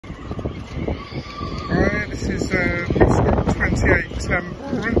Hi, this is Mascot 28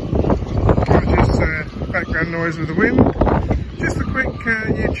 Apologies, background noise with the wind. Just a quick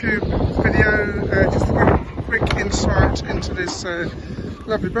YouTube video, just a quick insight into this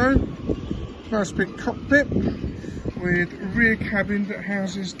lovely boat. Nice big cockpit with a rear cabin that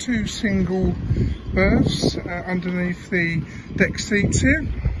houses 2 single berths underneath the deck seats here.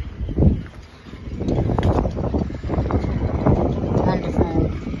 Wonderful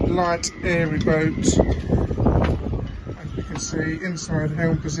light airy boat, as you can see, inside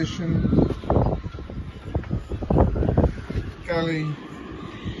helm position, galley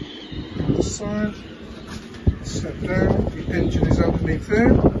on the side, step down, the engine is underneath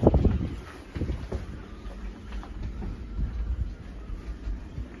there.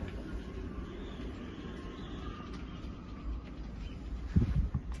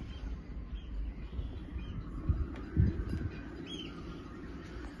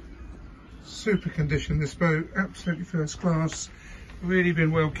 Super condition, this boat, absolutely first class, really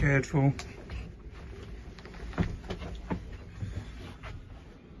been well cared for.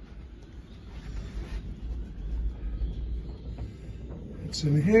 It's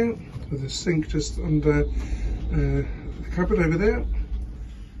in here with a sink just under the cupboard over there,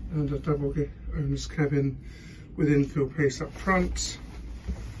 and a double owner's cabin with infill piece up front.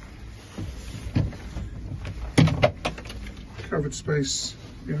 Covered space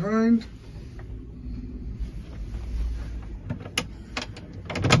behind.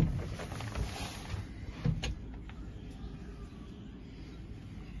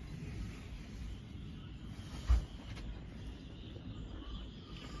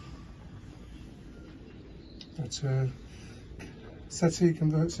 That settee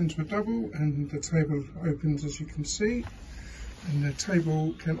converts into a double, and the table opens, as you can see, and the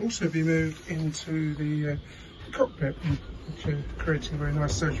table can also be moved into the cockpit, which are creating a very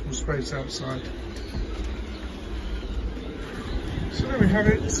nice sociable space outside. So there we have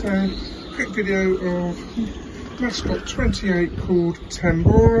it, quick video of Mascot 28 called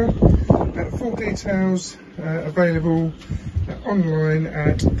Tambora. Full details available online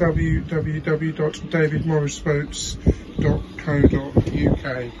at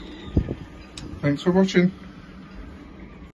www.davidmorrisboats.co.uk. Thanks for watching.